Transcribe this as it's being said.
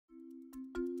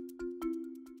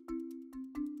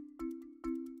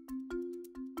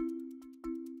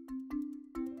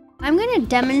I'm going to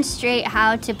demonstrate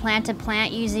how to plant a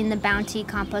plant using the Bountea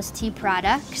compost tea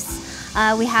products.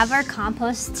 We have our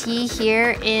compost tea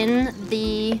here in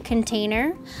the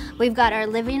container. We've got our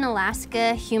Living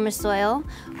Alaska humus soil,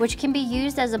 which can be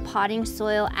used as a potting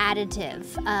soil additive.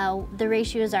 The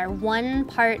ratios are 1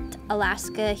 part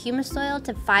Alaska humus soil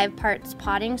to 5 parts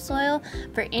potting soil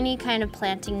for any kind of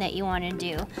planting that you want to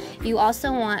do. You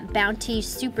also want Bountea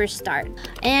Super Start.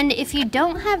 And if you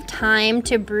don't have time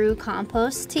to brew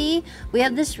compost tea, we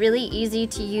have this really easy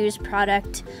to use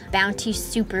product, Bountea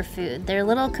Superfood. They're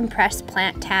little compressed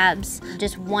plant tabs,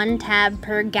 just 1 tab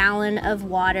per gallon of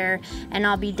water, and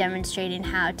I'll be demonstrating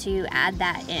how to add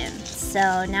that in.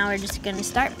 So now we're just going to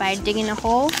start by digging a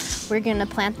hole. We're going to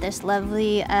plant this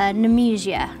lovely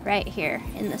Nemesia right here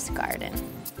in this garden.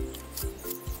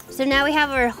 So now we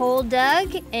have our hole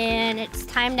dug, and it's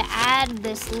time to add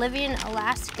this Living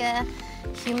Alaska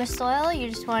humus soil. You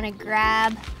just want to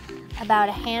grab about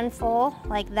a handful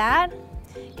like that.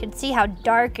 You can see how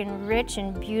dark and rich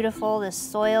and beautiful this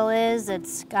soil is.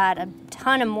 It's got a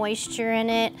ton of moisture in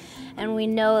it, and we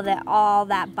know that all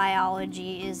that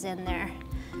biology is in there.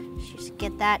 Just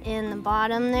get that in the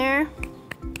bottom there.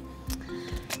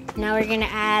 Now we're gonna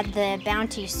add the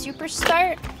Bountea Super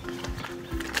Start.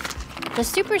 The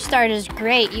Super Start is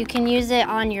great. You can use it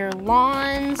on your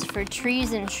lawns, for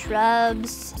trees and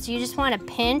shrubs. So you just want to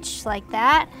pinch like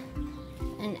that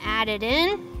and add it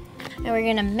in. And we're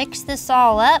gonna mix this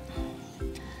all up.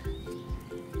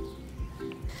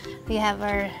 We have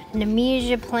our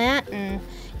Nemesia plant, and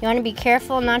you want to be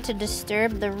careful not to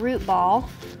disturb the root ball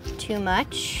too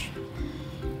much.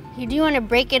 You do want to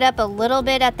break it up a little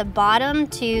bit at the bottom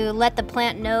to let the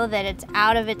plant know that it's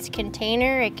out of its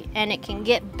container and it can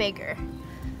get bigger.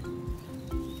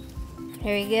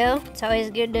 There you go. It's always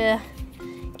good to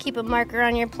keep a marker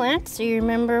on your plant so you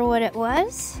remember what it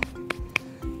was.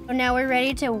 Now we're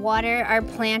ready to water our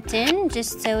plant in,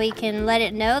 just so we can let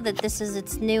it know that this is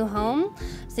its new home.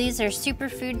 So these are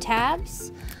superfood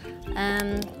tabs,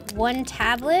 1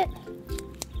 tablet.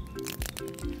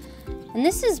 And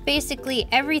this is basically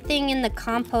everything in the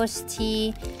compost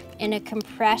tea in a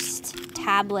compressed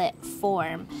tablet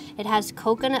form. It has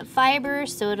coconut fiber,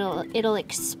 so it'll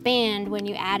expand when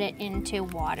you add it into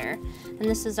water. And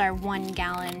this is our 1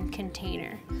 gallon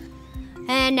container.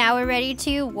 And now we're ready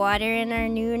to water in our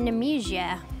new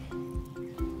Nemesia.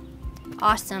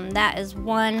 Awesome, that is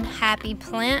one happy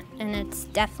plant, and it's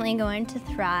definitely going to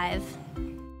thrive.